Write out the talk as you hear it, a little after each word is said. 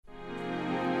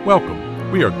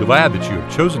Welcome. We are glad that you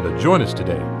have chosen to join us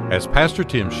today as Pastor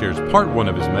Tim shares part one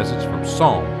of his message from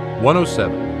Psalm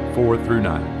 107, 4 through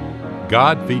 9.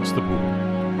 God feeds the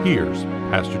poor. Here's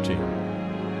Pastor Tim.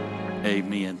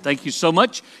 Amen. Thank you so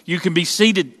much. You can be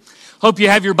seated. Hope you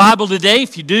have your Bible today.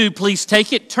 If you do, please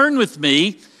take it. Turn with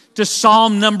me to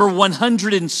Psalm number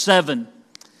 107.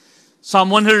 Psalm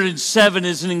 107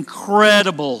 is an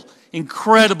incredible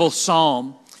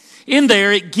psalm. In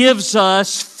there, it gives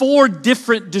us 4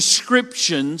 different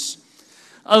descriptions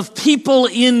of people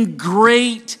in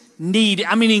great need.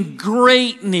 In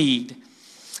great need.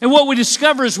 And what we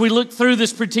discover as we look through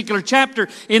this particular chapter,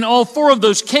 in all 4 of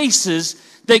those cases,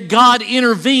 that God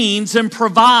intervenes and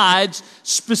provides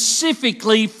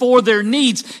specifically for their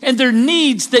needs. And their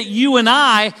needs that you and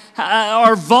I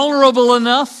are vulnerable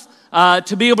enough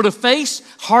to be able to face,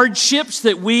 hardships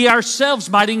that we ourselves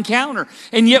might encounter.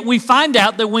 And yet we find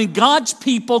out that when God's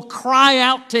people cry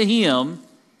out to Him,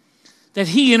 that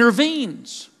He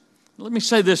intervenes. Let me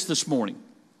say this morning.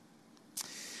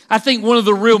 I think one of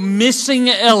the real missing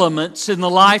elements in the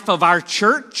life of our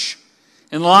church,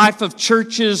 in the life of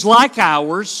churches like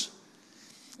ours,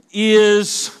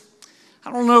 is,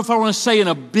 I don't know if I want to say an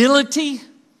ability,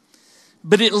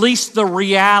 but at least the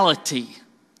reality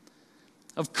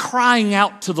of crying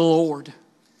out to the Lord.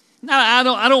 Now,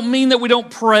 I don't mean that we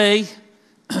don't pray.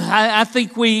 I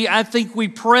think we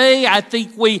pray. I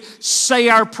think we say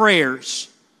our prayers.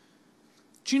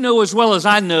 But you know as well as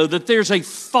I know that there's a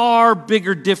far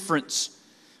bigger difference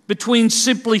between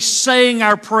simply saying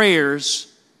our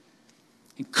prayers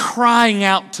and crying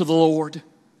out to the Lord.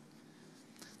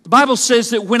 The Bible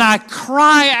says that when I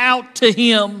cry out to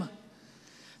Him,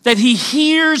 that He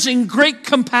hears in great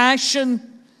compassion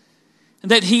and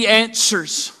that He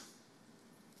answers.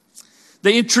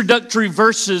 The introductory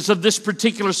verses of this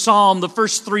particular psalm, the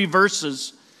first 3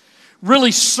 verses,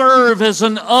 really serve as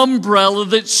an umbrella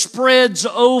that spreads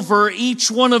over each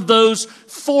one of those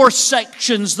 4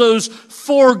 sections, those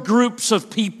 4 groups of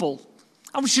people.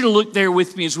 I want you to look there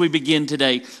with me as we begin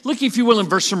today. Look, if you will, in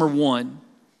verse number 1.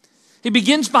 He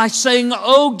begins by saying,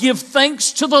 "Oh, give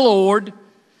thanks to the Lord,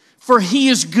 for He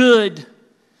is good,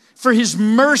 for His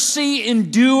mercy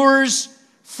endures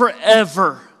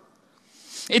forever."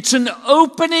 It's an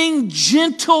opening,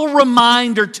 gentle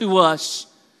reminder to us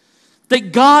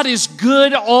that God is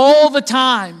good all the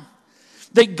time,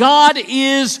 that God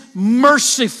is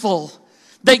merciful,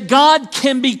 that God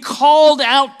can be called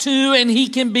out to and He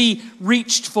can be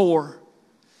reached for.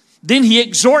 Then He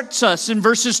exhorts us in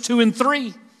verses 2 and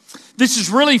 3. This is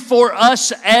really for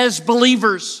us as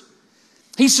believers.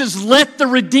 He says, "Let the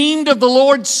redeemed of the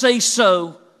Lord say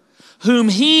so, whom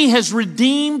He has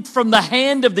redeemed from the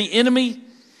hand of the enemy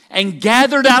and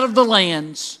gathered out of the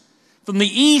lands, from the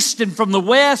east and from the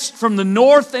west, from the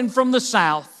north and from the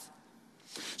south."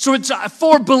 So it's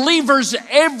for believers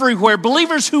everywhere,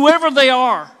 believers whoever they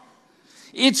are.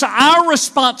 It's our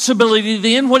responsibility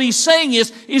then, what he's saying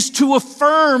is to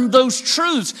affirm those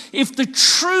truths. If the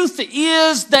truth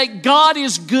is that God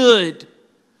is good,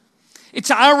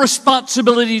 it's our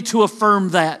responsibility to affirm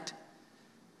that.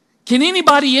 Can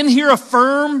anybody in here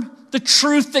affirm the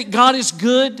truth that God is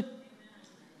good?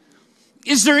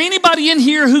 Is there anybody in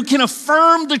here who can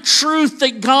affirm the truth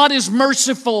that God is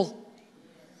merciful?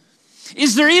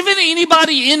 Is there even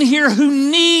anybody in here who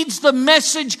needs the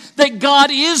message that God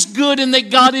is good and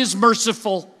that God is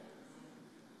merciful?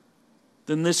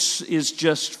 Then this is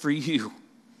just for you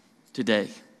today.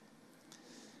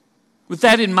 With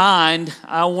that in mind,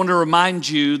 I want to remind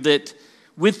you that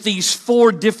with these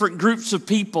 4 different groups of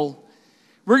people,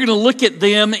 we're going to look at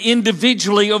them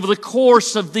individually over the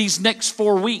course of these next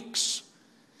 4 weeks.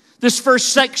 This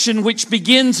first section, which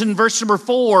begins in verse number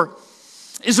 4,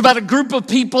 is about a group of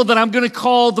people that I'm going to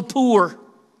call the poor.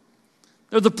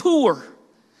 They're the poor.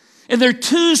 And there are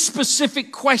 2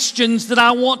 specific questions that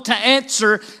I want to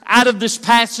answer out of this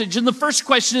passage. And the first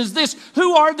question is this: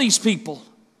 who are these people?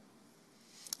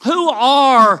 Who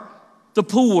are the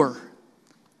poor?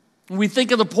 When we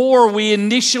think of the poor, we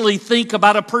initially think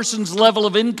about a person's level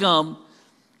of income.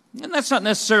 And that's not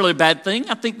necessarily a bad thing.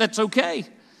 I think that's okay.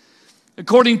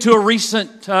 According to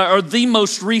the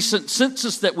most recent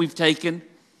census that we've taken,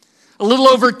 a little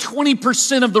over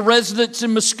 20% of the residents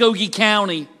in Muskogee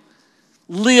County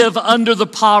live under the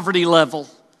poverty level,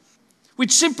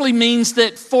 which simply means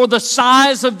that for the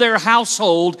size of their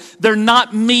household, they're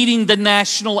not meeting the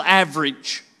national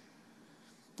average.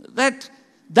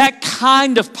 That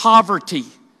kind of poverty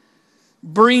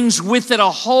brings with it a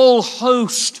whole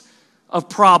host of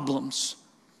problems.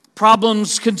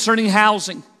 Problems concerning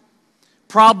housing,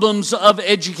 problems of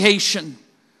education,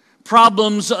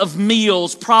 problems of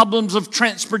meals, problems of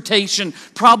transportation,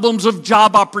 problems of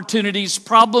job opportunities,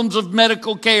 problems of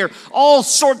medical care, all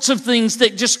sorts of things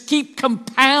that just keep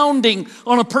compounding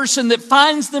on a person that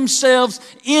finds themselves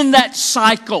in that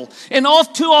cycle. And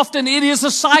too often it is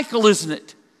a cycle, isn't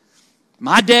it?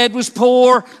 My dad was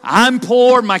poor, I'm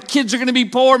poor, my kids are going to be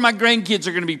poor, my grandkids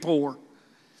are going to be poor.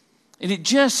 And it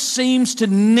just seems to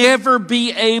never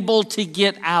be able to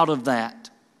get out of that.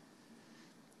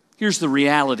 Here's the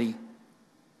reality.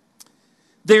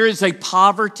 There is a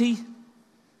poverty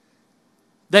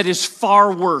that is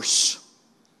far worse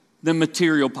than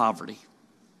material poverty.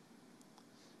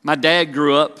 My dad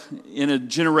grew up in a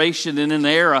generation, in an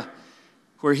era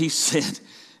where he said,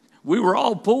 we were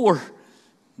all poor.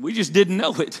 We just didn't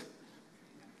know it.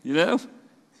 You know?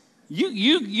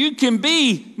 You can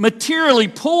be materially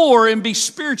poor and be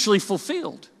spiritually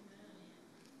fulfilled.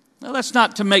 Now, that's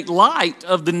not to make light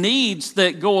of the needs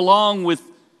that go along with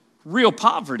real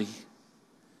poverty.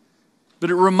 But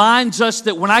it reminds us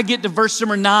that when I get to verse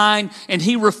number 9 and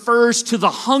he refers to the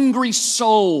hungry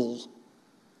soul,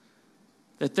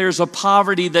 that there's a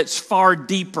poverty that's far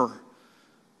deeper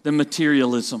than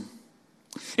materialism.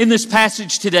 In this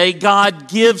passage today, God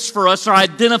gives for us or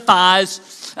identifies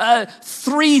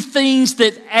three things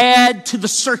that add to the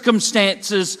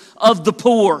circumstances of the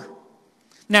poor.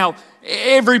 Now,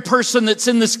 every person that's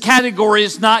in this category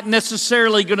is not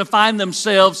necessarily going to find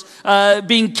themselves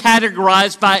being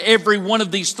categorized by every one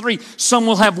of these three. Some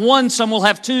will have one, some will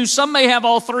have two, some may have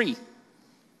all three.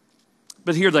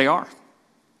 But here they are.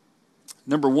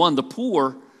 Number one, the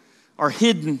poor are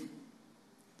hidden.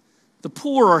 The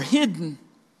poor are hidden.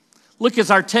 Look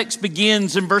as our text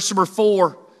begins in verse number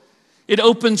 4. It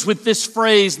opens with this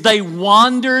phrase, they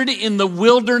wandered in the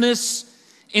wilderness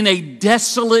in a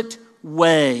desolate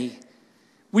way.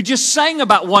 We just sang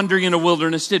about wandering in a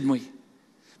wilderness, didn't we?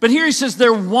 But here he says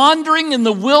they're wandering in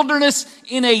the wilderness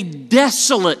in a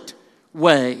desolate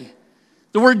way.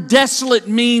 The word desolate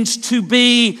means to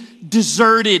be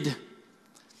deserted,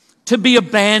 to be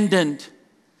abandoned,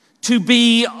 to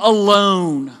be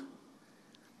alone.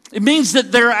 It means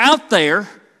that they're out there.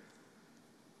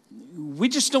 We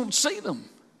just don't see them.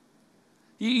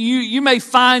 You may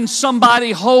find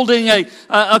somebody holding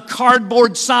a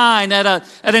cardboard sign at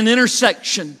an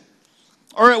intersection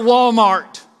or at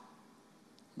Walmart.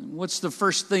 What's the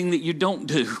first thing that you don't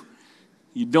do?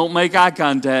 You don't make eye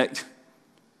contact,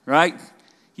 right?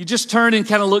 You just turn and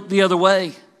kind of look the other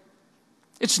way.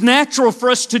 It's natural for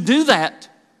us to do that.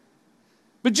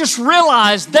 But just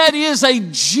realize that is a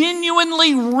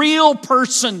genuinely real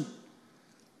person.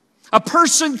 A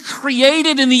person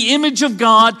created in the image of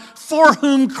God for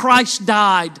whom Christ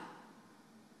died.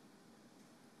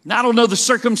 Now, I don't know the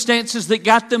circumstances that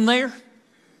got them there.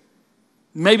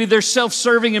 Maybe they're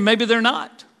self-serving and maybe they're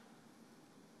not.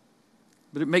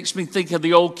 But it makes me think of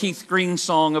the old Keith Green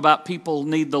song about people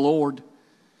need the Lord.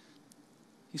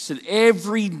 He said,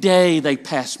 every day they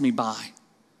pass me by.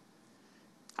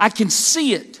 I can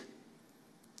see it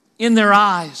in their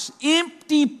eyes.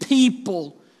 Empty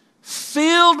people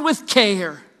filled with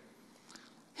care,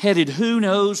 headed who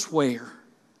knows where.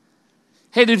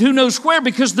 Headed who knows where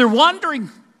because they're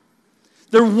wandering.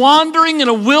 They're wandering in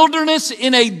a wilderness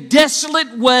in a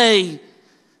desolate way.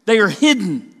 They are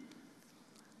hidden,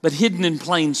 but hidden in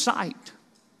plain sight.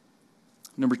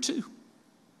 Number 2,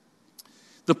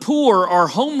 the poor are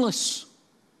homeless.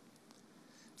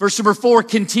 Verse number 4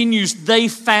 continues, they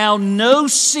found no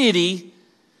city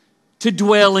to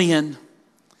dwell in.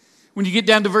 When you get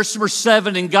down to verse number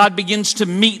 7 and God begins to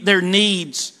meet their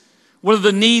needs, what are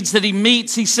the needs that he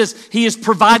meets? He says he has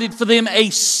provided for them a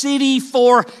city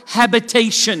for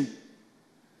habitation.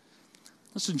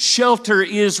 Listen, shelter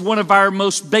is one of our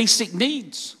most basic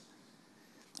needs.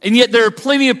 And yet there are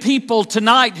plenty of people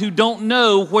tonight who don't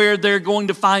know where they're going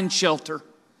to find shelter.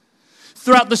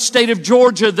 Throughout the state of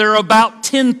Georgia, there are about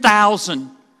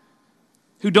 10,000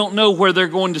 who don't know where they're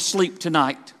going to sleep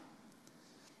tonight.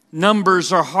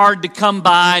 Numbers are hard to come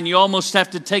by, and you almost have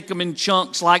to take them in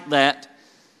chunks like that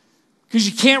because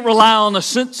you can't rely on a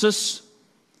census.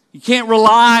 You can't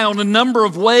rely on a number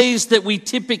of ways that we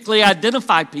typically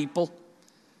identify people.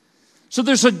 So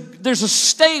there's a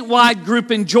statewide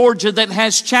group in Georgia that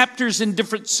has chapters in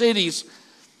different cities.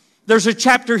 There's a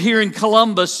chapter here in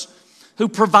Columbus who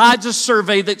provides a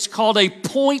survey that's called a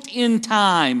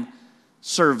point-in-time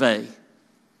survey.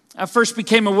 I first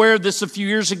became aware of this a few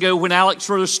years ago when Alex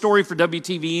wrote a story for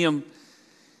WTVM.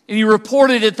 And he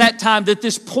reported at that time that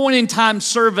this point-in-time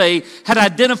survey had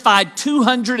identified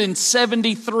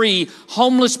 273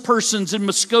 homeless persons in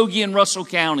Muskogee and Russell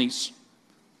counties.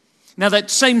 Now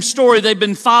that same story, they've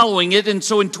been following it, and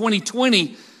so in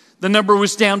 2020, the number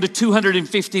was down to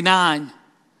 259.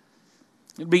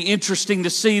 It'd be interesting to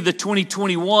see the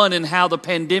 2021 and how the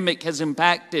pandemic has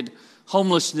impacted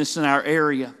homelessness in our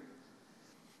area.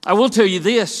 I will tell you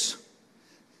this,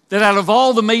 that out of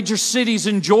all the major cities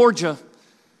in Georgia,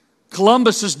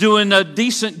 Columbus is doing a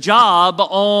decent job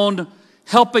on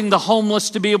helping the homeless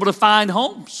to be able to find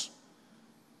homes.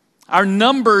 Our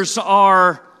numbers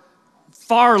are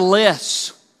far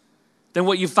less than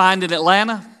what you find in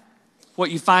Atlanta,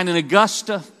 what you find in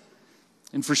Augusta,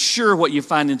 and for sure what you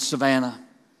find in Savannah.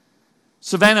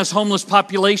 Savannah's homeless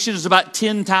population is about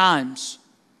 10 times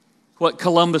what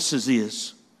Columbus's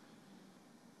is.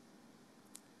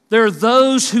 There are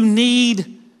those who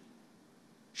need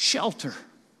shelter.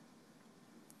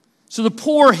 So the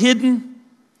poor are hidden,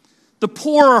 the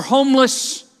poor are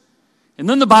homeless, and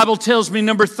then the Bible tells me,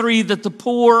 number 3, that the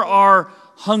poor are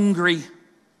hungry.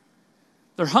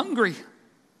 They're hungry.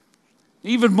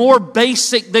 Even more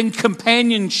basic than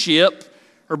companionship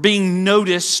or being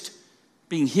noticed,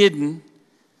 being hidden,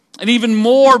 and even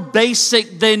more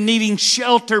basic than needing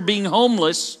shelter, being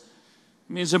homeless,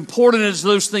 I mean, as important as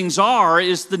those things are,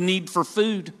 is the need for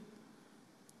food.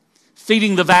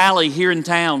 Feeding the Valley here in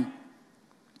town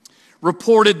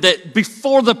reported that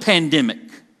before the pandemic,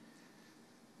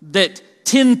 that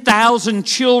 10,000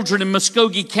 children in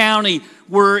Muskogee County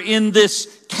were in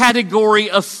this category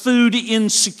of food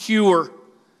insecure.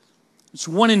 It's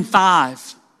 1 in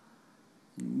 5.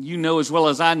 You know as well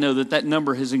as I know that that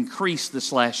number has increased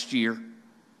this last year.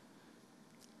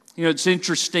 You know, it's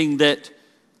interesting that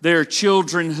there are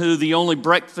children who the only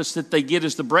breakfast that they get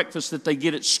is the breakfast that they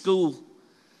get at school.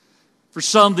 For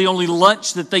some, the only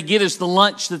lunch that they get is the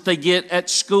lunch that they get at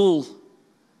school.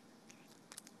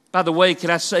 By the way, can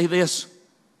I say this?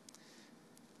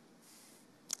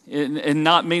 And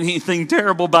not mean anything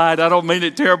terrible by it. I don't mean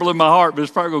it terrible in my heart, but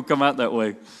it's probably going to come out that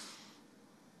way.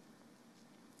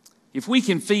 If we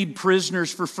can feed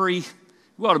prisoners for free,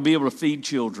 we ought to be able to feed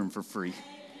children for free.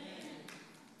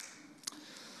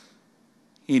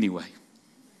 Anyway,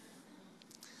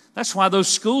 that's why those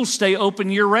schools stay open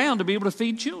year-round, to be able to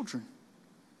feed children.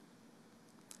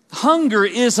 Hunger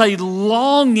is a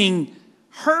longing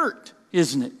hurt,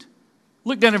 isn't it?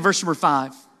 Look down at verse number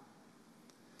 5.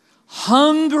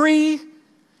 Hungry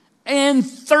and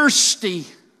thirsty.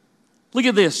 Look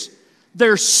at this.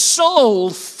 Their soul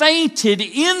fainted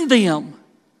in them.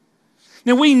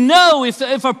 Now we know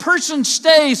if a person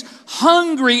stays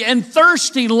hungry and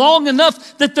thirsty long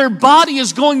enough that their body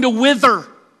is going to wither.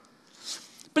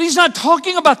 But he's not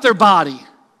talking about their body.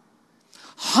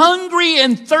 Hungry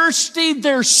and thirsty,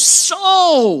 their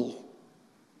soul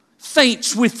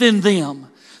faints within them.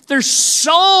 Their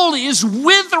soul is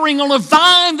withering on a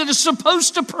vine that is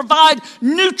supposed to provide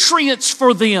nutrients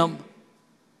for them.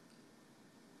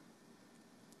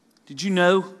 Did you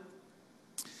know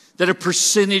that a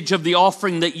percentage of the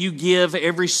offering that you give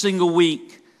every single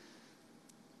week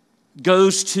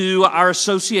goes to our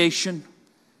association,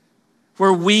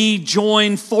 where we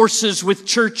join forces with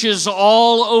churches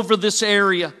all over this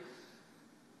area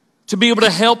to be able to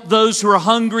help those who are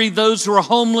hungry, those who are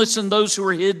homeless, and those who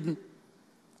are hidden?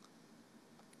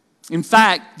 In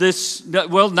fact,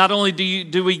 not only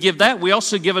do we give that, we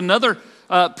also give another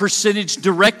percentage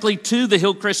directly to the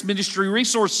Hillcrest Ministry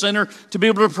Resource Center to be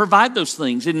able to provide those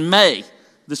things. In May,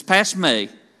 this past May,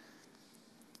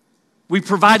 we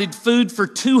provided food for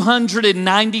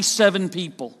 297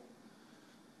 people.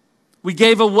 We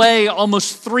gave away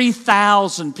almost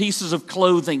 3,000 pieces of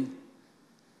clothing.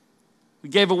 We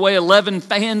gave away 11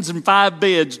 fans and 5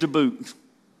 beds to boot.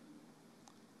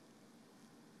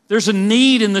 There's a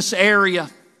need in this area.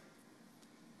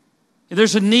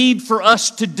 There's a need for us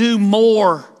to do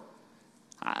more.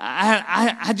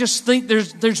 I just think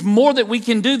there's more that we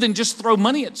can do than just throw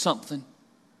money at something.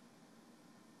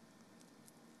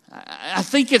 I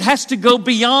think it has to go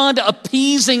beyond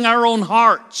appeasing our own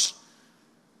hearts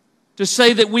to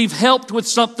say that we've helped with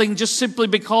something just simply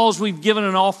because we've given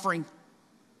an offering.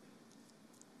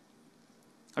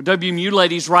 Our WMU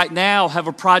ladies right now have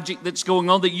a project that's going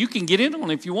on that you can get in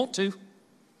on if you want to.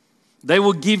 They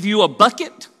will give you a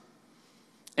bucket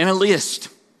and a list.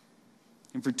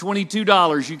 And for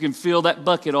 $22, you can fill that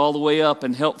bucket all the way up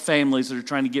and help families that are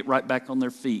trying to get right back on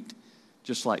their feet,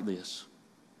 just like this.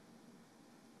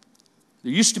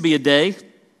 There used to be a day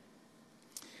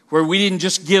where we didn't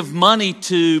just give money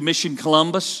to Mission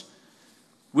Columbus.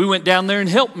 We went down there and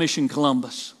helped Mission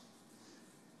Columbus.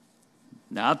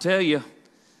 Now, I'll tell you,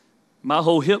 my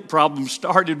whole hip problem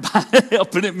started by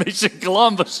helping at Mission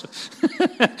Columbus.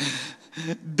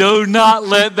 Do not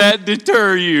let that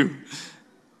deter you.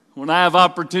 When I have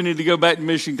opportunity to go back to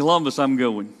Mission Columbus, I'm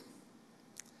going.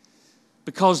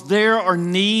 because there are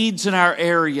needs in our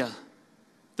area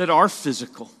that are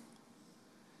physical.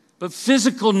 But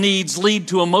physical needs lead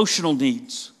to emotional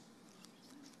needs.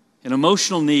 And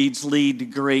emotional needs lead to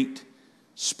great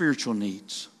spiritual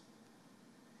needs.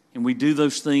 And we do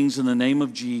those things in the name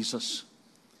of Jesus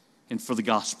and for the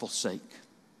gospel's sake.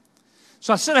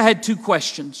 So I said I had two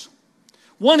questions.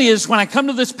 One is, when I come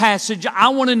to this passage, I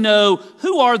want to know,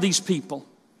 who are these people?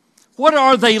 What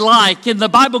are they like? And the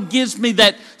Bible gives me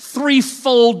that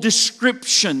threefold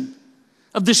description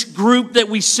of this group that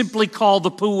we simply call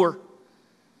the poor.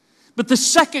 But the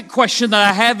second question that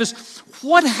I have is,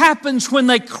 what happens when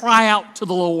they cry out to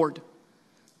the Lord?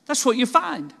 That's what you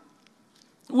find.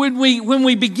 When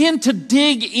we begin to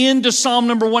dig into Psalm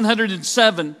number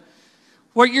 107,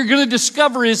 what you're going to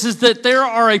discover is that there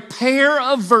are a pair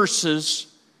of verses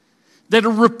that are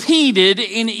repeated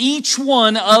in each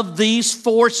one of these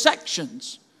four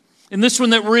sections. In this one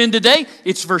that we're in today,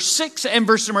 it's verse 6 and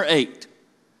verse number 8.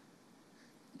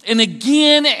 And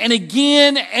again and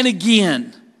again and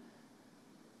again,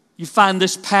 you find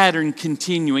this pattern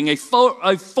continuing, a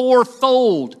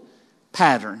fourfold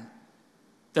pattern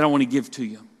that I want to give to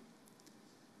you.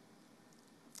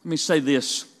 Let me say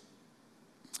this.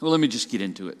 Well, let me just get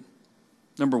into it.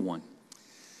 Number one,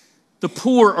 the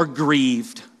poor are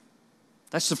grieved.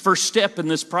 That's the first step in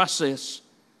this process.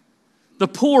 The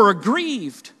poor are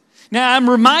grieved. Now, I'm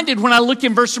reminded when I look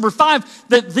in verse number 5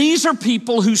 that these are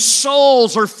people whose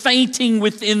souls are fainting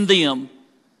within them.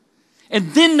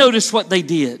 And then notice what they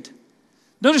did.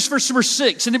 Notice verse number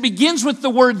 6, and it begins with the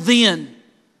word then.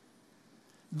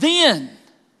 Then.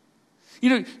 You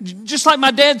know, just like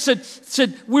my dad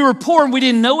said we were poor and we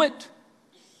didn't know it.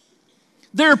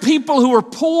 There are people who are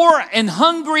poor and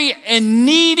hungry and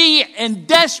needy and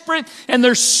desperate, and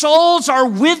their souls are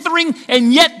withering,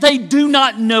 and yet they do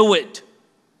not know it.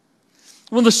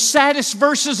 One of the saddest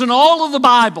verses in all of the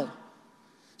Bible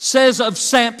says of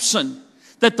Samson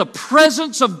that the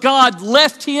presence of God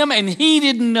left him and he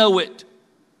didn't know it.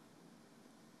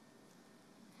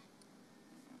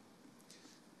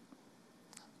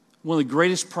 One of the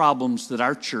greatest problems that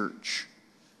our church,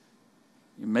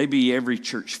 maybe every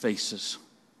church, faces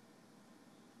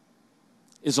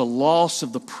is a loss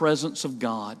of the presence of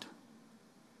God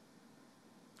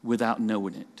without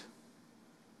knowing it.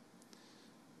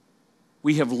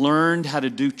 We have learned how to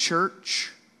do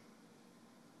church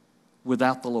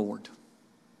without the Lord.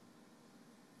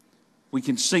 We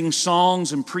can sing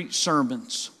songs and preach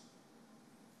sermons,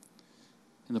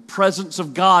 and the presence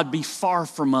of God be far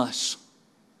from us.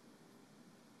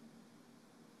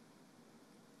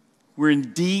 We're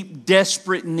in deep,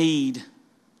 desperate need,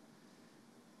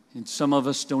 and some of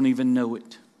us don't even know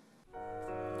it.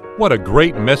 What a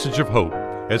great message of hope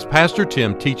as Pastor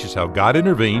Tim teaches how God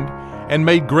intervened and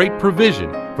made great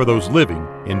provision for those living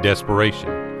in desperation.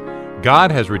 God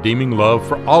has redeeming love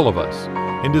for all of us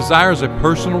and desires a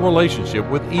personal relationship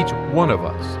with each one of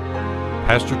us.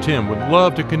 Pastor Tim would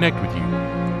love to connect with you.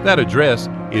 That address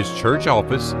is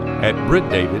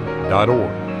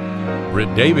churchoffice@brittdavid.org.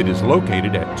 Britt David is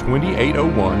located at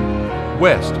 2801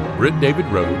 West Britt David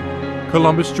Road,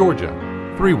 Columbus, Georgia,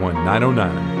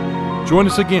 31909. Join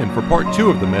us again for part 2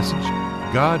 of the message,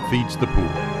 God Feeds the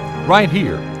Poor, right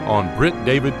here on Britt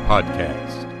David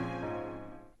Podcast.